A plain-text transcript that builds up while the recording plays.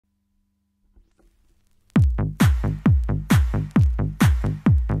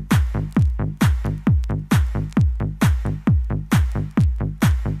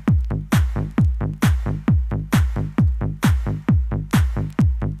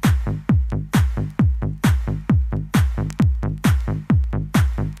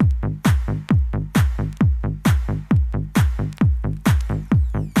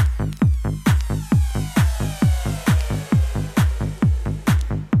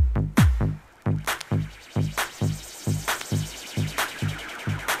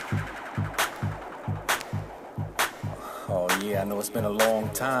been a long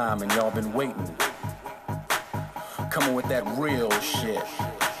time and y'all been waiting. Coming with that real shit.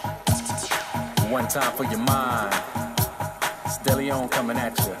 One time for your mind. It's DeLeon coming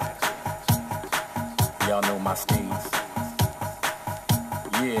at you. Y'all know my steeds.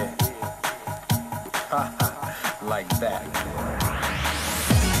 Yeah. Ha ha. Like that.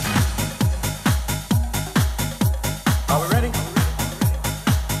 Are we ready?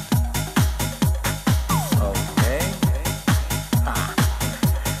 Okay. Ha.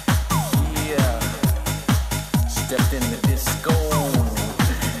 Yeah. Stepped in the disco.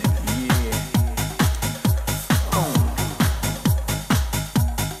 Yeah.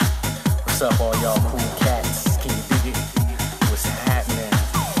 What's up, all y'all cool cats? Can you dig it? What's happening?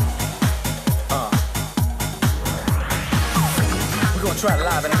 We're gonna try to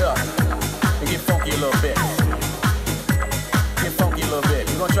liven it up and get funky a little bit. Get funky a little bit.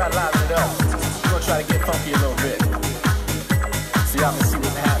 We're gonna try to liven it up. We're gonna try to get funky a little bit. So y'all can see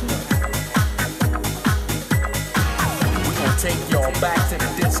what's happening. We're gonna take y'all back to the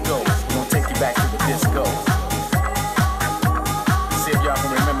disco. We're gonna take you back to the disco. See if y'all can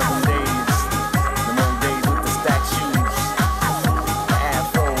remember them days. Them old days with the stacked shoes, the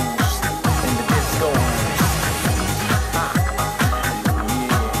afros, and the discos.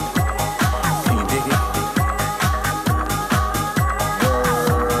 Yeah. Can you dig it?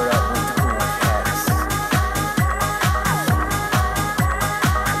 Word up with the cool cats.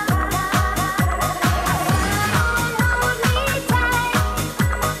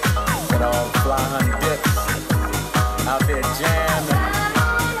 Got all the fly honey dips out there jamming.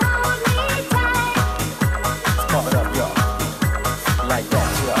 Let's pump it up, y'all. Like that,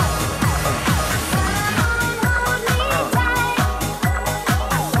 y'all.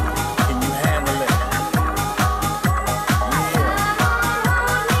 Can you handle it? Yeah. Yeah.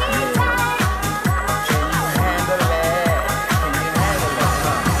 Can you handle it? Can you handle it?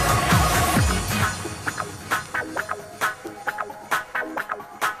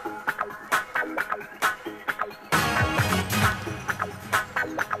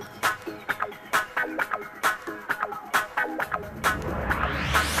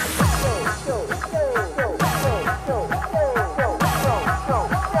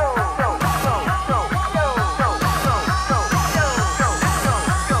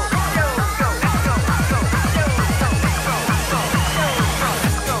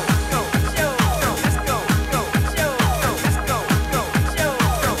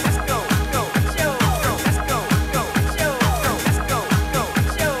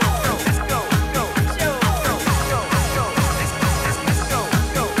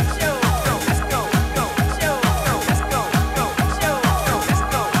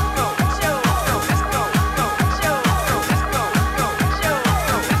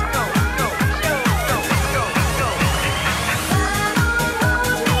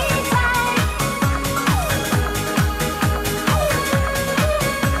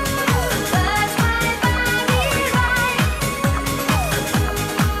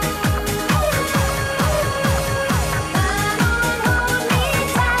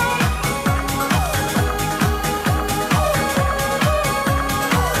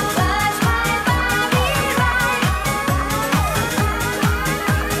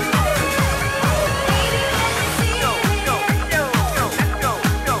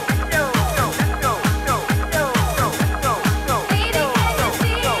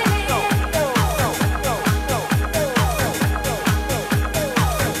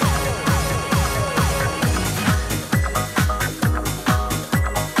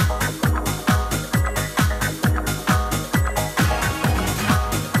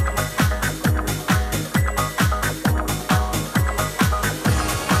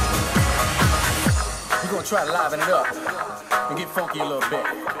 Try to liven it up and get funky a little bit.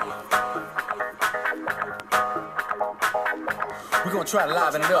 We're gonna try to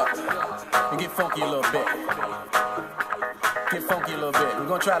liven it up and get funky a little bit. Get funky a little bit. We're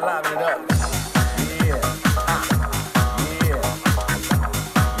gonna try to liven it up. Yeah.